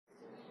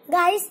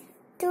Guys,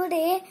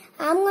 today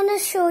I'm gonna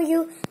show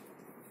you,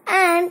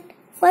 and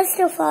first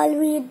of all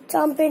we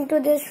jump into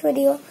this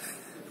video.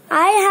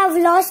 I have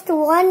lost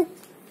one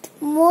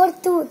more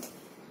tooth.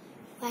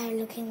 Why are you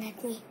looking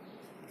at me?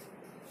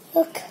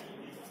 Look.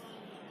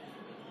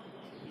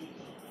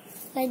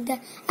 Like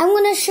that. I'm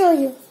gonna show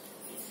you.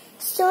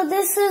 So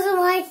this is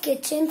my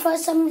kitchen for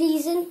some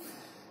reason.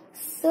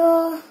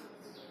 So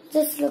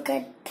just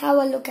have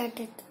a look at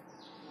it.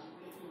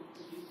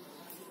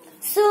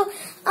 So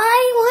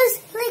I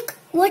was like,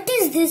 what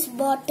is this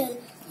bottle?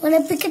 When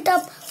I pick it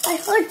up, I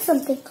heard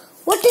something.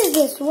 What is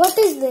this? What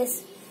is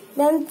this?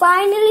 Then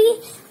finally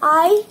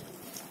I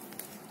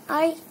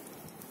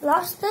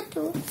lost the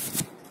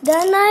tooth.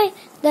 Then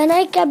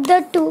I kept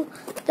the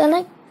tooth. Then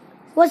I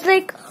was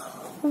like,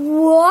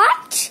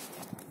 what?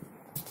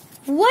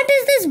 What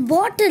is this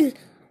bottle?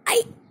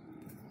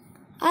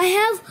 I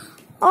have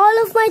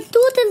all of my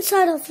tooth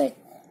inside of it.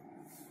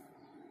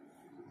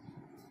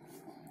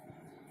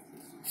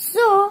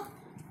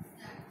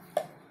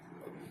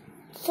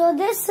 So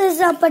this is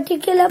a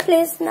particular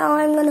place. Now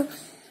I'm gonna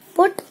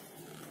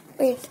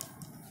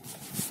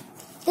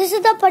this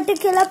is the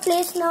particular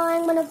place. Now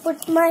I'm gonna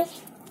put my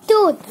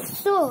tooth.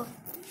 So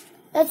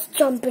let's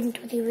jump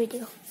into the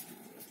video.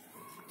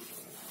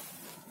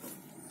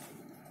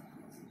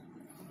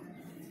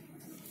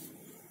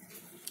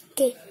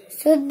 Okay,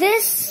 so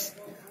this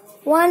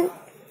one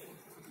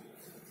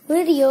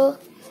video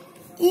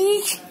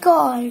is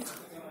called,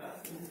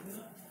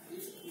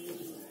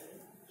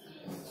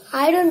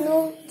 I don't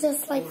know,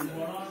 just like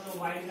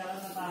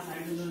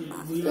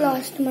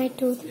lost my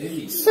tooth.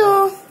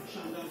 So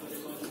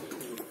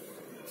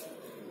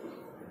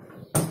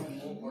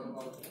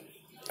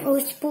oh,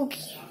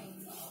 spooky.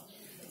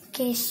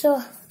 Okay,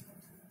 so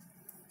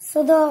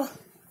the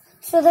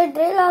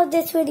drill of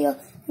this video,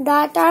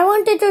 that I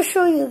wanted to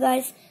show you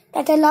guys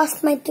that I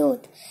lost my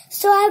tooth.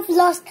 So I've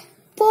lost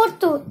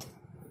 4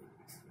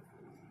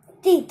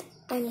 teeth.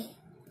 I mean,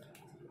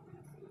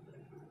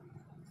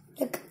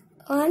 like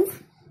 1,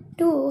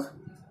 2,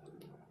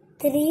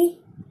 3,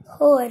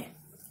 4.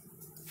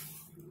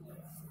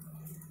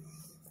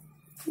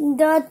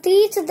 The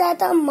teeth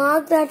that are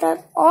marked, that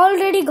are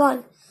already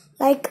gone.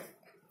 Like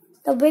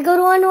the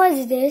bigger one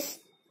was this,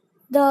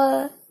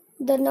 the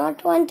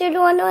not wanted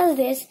one was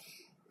this,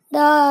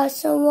 the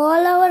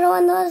smaller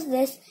one was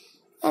this,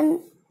 and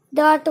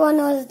that one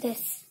was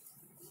this.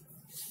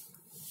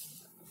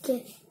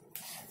 Okay.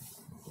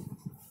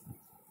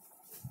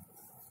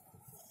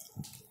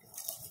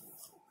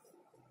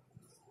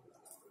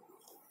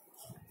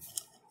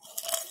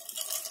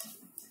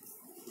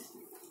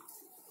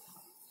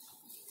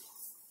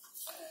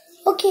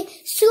 Okay,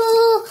 so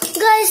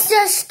guys,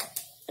 just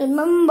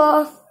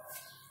remember,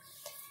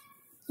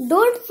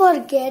 don't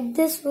forget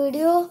this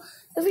video.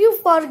 If you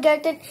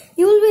forget it,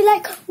 you will be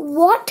like,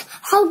 what?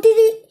 How did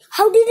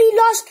he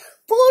lost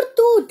 4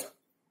 tooth?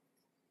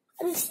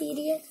 Are you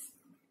serious?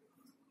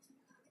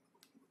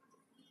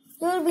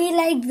 You will be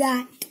like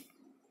that.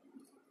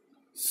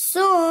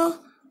 So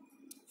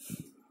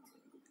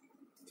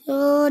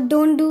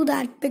don't do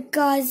that,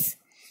 because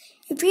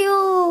if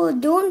you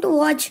don't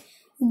watch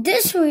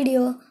this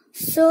video,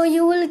 so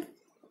you will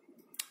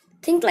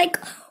think like,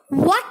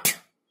 what?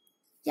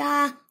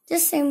 Yeah,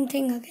 just same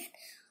thing again.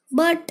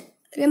 But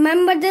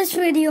remember this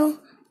video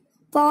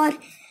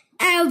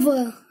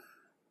forever.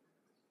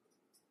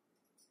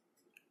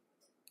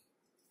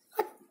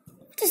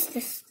 What is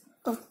this?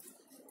 Oh.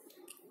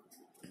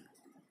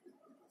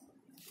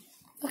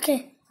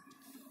 Okay.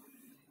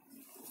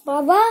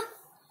 Baba,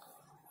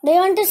 do you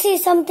want to say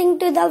something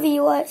to the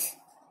viewers?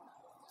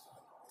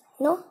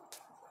 No?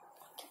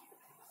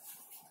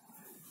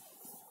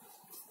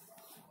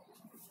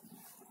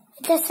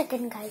 Just a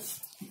second, guys.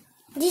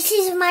 This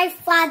is my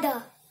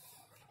father.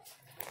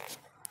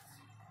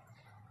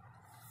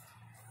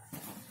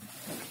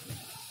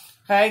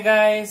 Hi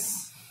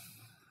guys.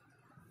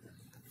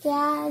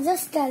 Yeah,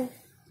 just tell.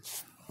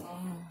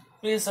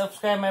 Please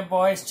subscribe my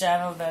boy's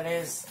channel, that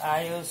is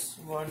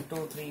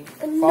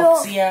Ayush123 No.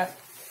 Foxia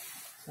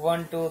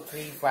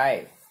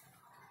 1235.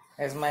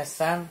 Is my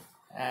son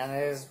and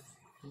is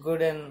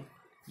good in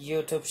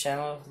YouTube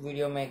channel,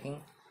 video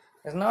making.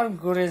 Is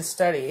not good in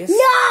studies.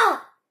 No!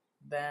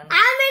 Then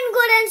I'm in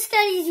good in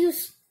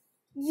studies,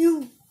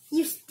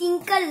 you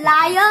stinker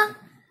liar.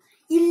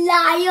 You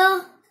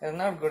liar. is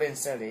not good in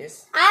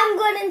studies. I'm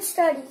good in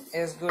studies.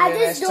 Is good in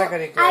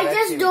extracurricular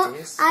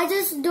activities. I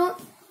just don't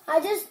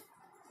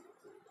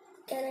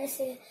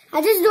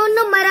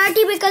know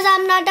Marathi because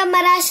I'm not a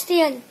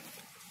Maharashtrian.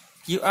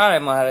 You are a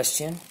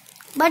Maharashtrian.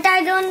 But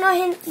I don't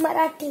know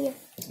Marathi.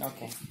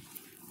 Okay.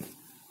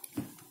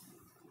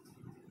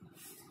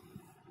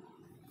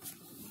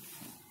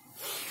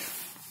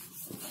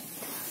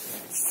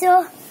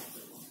 So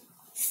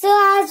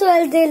as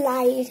well they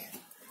lied.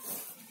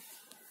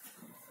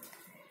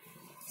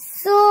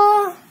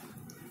 So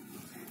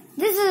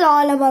this is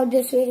all about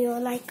this video.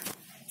 Like,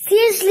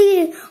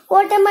 seriously,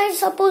 what am I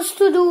supposed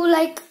to do?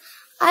 Like,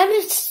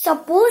 I'm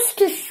supposed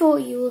to show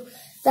you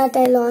that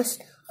I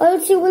lost. Or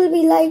else you will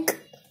be like,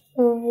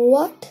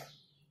 What?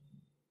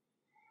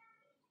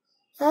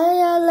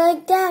 I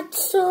like that.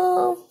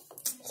 So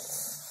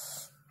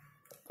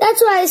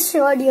that's why I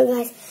showed you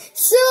guys.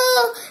 So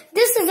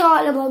this is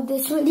all about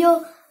this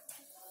video.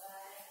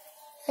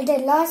 I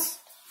did lost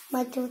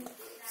my tooth.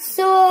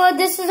 So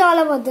this is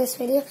all about this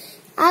video.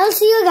 I'll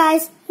see you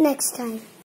guys next time.